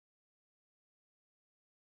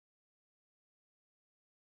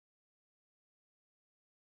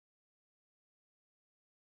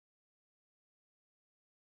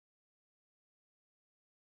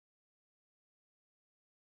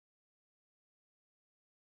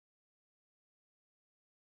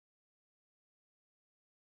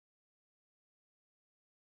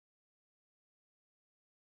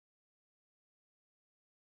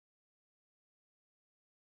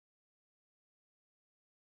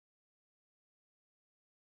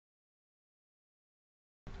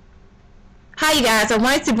Hi you guys, I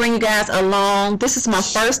wanted to bring you guys along. This is my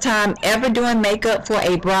first time ever doing makeup for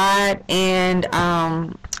a bride, and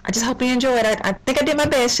I just hope you enjoy it. I think I did my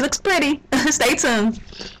best. She looks pretty. Stay tuned.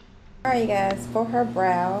 Alright guys, for her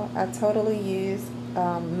brow, I totally used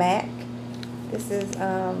MAC. This is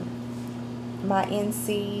my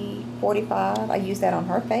NC45. I used that on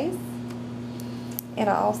her face.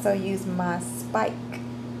 And I also used my Spike.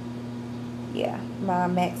 Yeah, my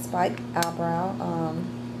MAC Spike eyebrow.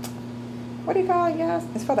 What do you call it, guys?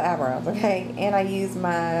 It's for the eyebrows, okay? And I used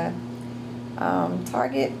my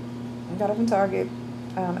Target, got it from Target,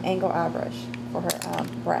 angle eye brush for her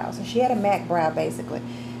brows. So she had a MAC brow basically.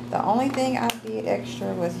 The only thing I did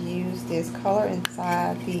extra was use this color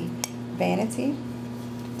inside the vanity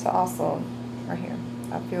to also, right here,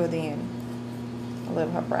 I filled in a little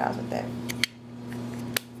of her brows with that.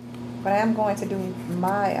 But I am going to do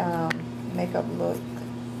my makeup look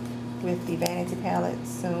with the vanity palette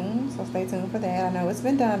soon, so stay tuned for that. I know it's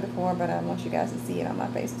been done before, but I want you guys to see it on my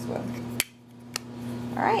face as well.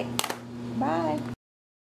 Alright, bye.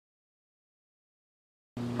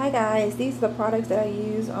 Hi guys, these are the products that I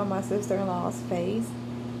use on my sister-in-law's face.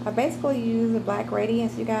 I basically use the Black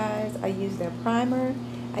Radiance, you guys. I use their primer.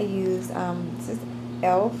 I use this is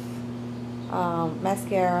e.l.f.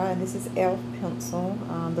 Mascara, and this is e.l.f. pencil,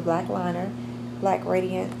 the black liner. Black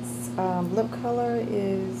Radiance lip color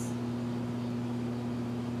is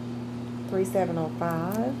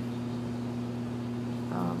 3705.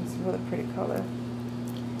 It's a really pretty color.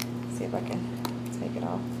 Let's see if I can take it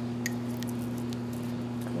off.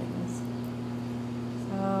 Goodness.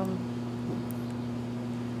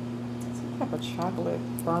 Some type of chocolate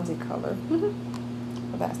bronzy color.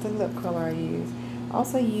 But that's the lip color I use. I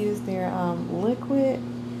also use their liquid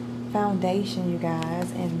foundation, you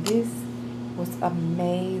guys, and this was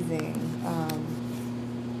amazing.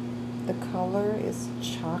 The color is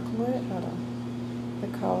chocolate. Hold on. The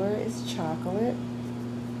color is chocolate.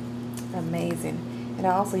 Amazing. And I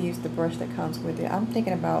also use the brush that comes with it. I'm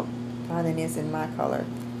thinking about finding this in my color.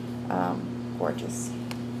 Gorgeous.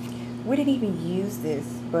 We didn't even use this,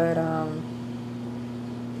 but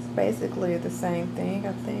it's basically the same thing,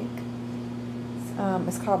 I think.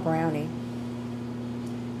 It's called Brownie.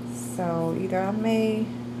 So either I may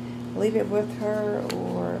leave it with her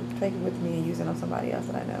or take it with me and use it on somebody else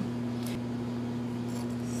that I know.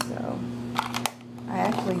 So I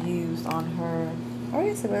actually used on her, oh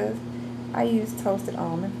yes it was, I used Toasted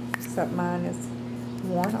Almond, except mine is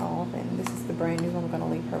worn off, and this is the brand new one. I'm going to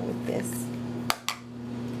leave her with this.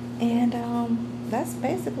 And that's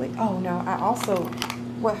basically, oh no, I also,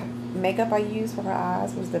 what makeup I used for her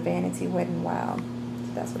eyes was the Vanity Wet n Wild.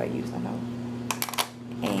 So that's what I used on her.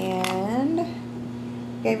 And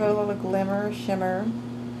gave her a little glimmer, shimmer,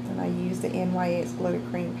 and I used the NYX Glitter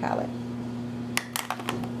Cream palette.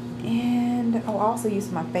 And I also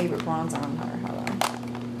used my favorite bronzer on her. Hold on.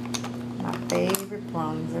 My favorite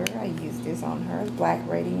bronzer, I used this on her, Black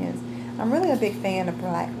Radiance. I'm really a big fan of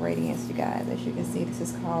Black Radiance, you guys. As you can see, this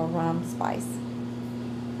is called Rum Spice.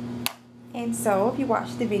 And so, if you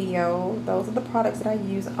watched the video, those are the products that I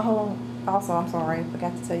use. Oh, also, I'm sorry, I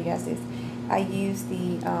forgot to tell you guys this. I used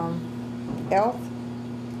the e.l.f.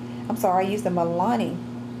 I'm sorry, I used the Milani.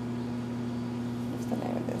 What's the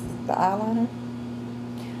name of this? The eyeliner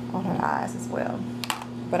on her eyes as well.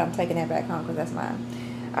 But I'm taking that back home because that's mine.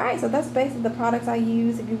 Alright, so that's basically the products I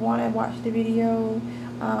use. If you want to watch the video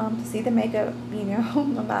to see the makeup, you know,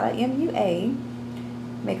 I'm not an MUA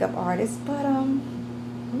makeup artist, but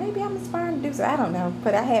maybe I'm inspired to do so. I don't know.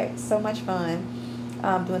 But I had so much fun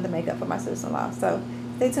doing the makeup for my sister-in-law. So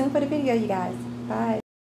stay tuned for the video, you guys. Bye.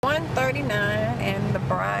 1:39 and the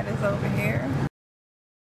bride is over here.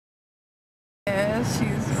 Yeah,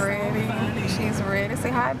 she's ready. She's ready. Say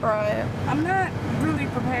hi, bride. I'm not really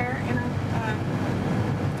prepared, and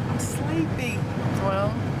I'm sleepy.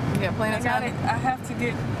 Well, you got plenty of time. I have to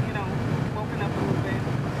get, you know, woken up a little bit.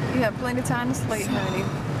 You have plenty of time to sleep, honey.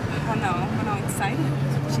 I know, but I'm excited.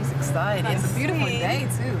 She's excited. It's a beautiful day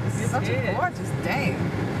too. It's such a gorgeous day.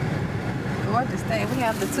 Gorgeous day. We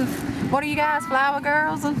have the two. What are you guys, flower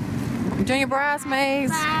girls and junior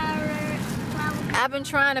bridesmaids? I've been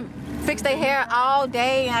trying to fix their hair all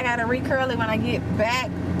day. I gotta recurl it when I get back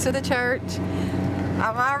to the church.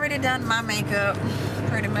 I've already done my makeup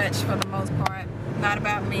pretty much for the most part. Not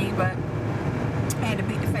about me, but I had to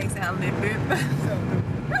beat the face out a little bit.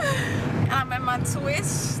 I'm at my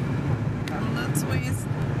twist. A little twist.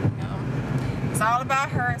 You know, it's all about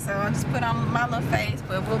her, so I just put on my little face,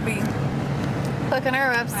 but we'll be hooking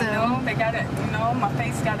her up soon. I know, they gotta, you know, my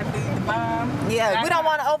face gotta be the bomb. Yeah, we don't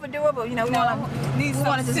want to overdo it, but we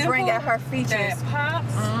want to just bring out her features. That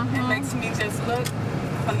pops. It makes me just look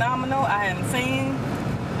phenomenal. I haven't seen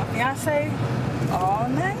my fiance all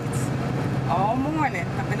night, all morning.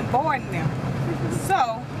 I've been avoiding him.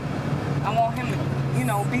 So I want him to, you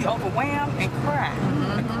know, be overwhelmed and cry.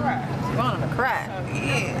 And cry. You want him to cry? So,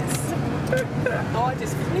 yes. Lord,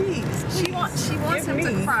 just please. She wants him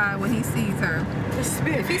to cry when he sees her. The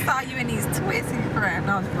spirit. If he saw you in these twists, he'd cry.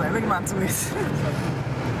 No, I'm just playing. Look at my twists.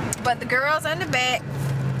 But the girls in the back,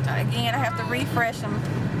 again, I have to refresh them,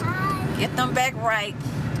 get them back right.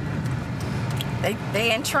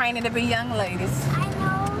 They in training to be young ladies. I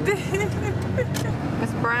know.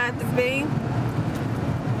 Miss Bride to be.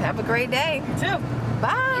 Have a great day. You too.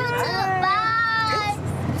 Bye. Bye.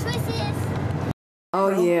 Twisties. Oh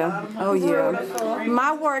yeah, oh yeah.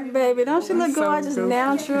 My work, baby. Don't she look gorgeous,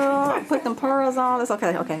 natural? Put them pearls on. It's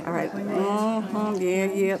okay, okay, all right. Yeah.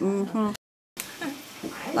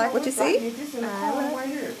 Like what you see?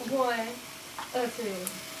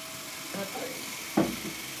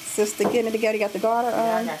 Sister getting it together. You got the garter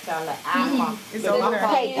on. It's over there.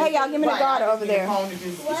 Hey, y'all, give me the garter over there.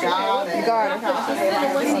 The garter.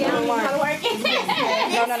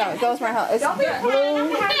 No. It goes right here. It's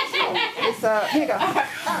blue. It's here you go.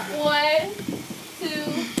 1,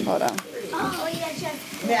 2. Hold on. Oh, yeah,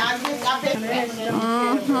 just.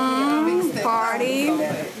 Party.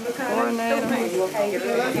 Coordinator.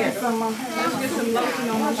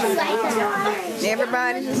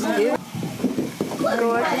 Everybody just give.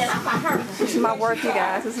 Gorgeous. This is my work, you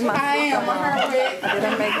guys. This is my I did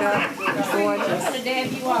her makeup. Gorgeous.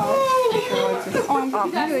 Gorgeous.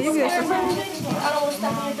 Oh, you good.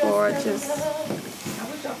 Gorgeous.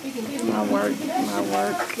 My work.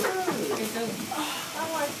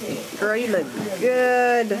 Girl, you look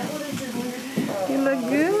good. You look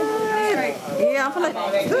good. Yeah, I feel like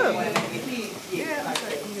good.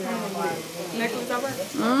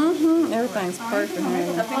 Everything's perfect,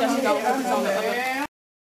 man.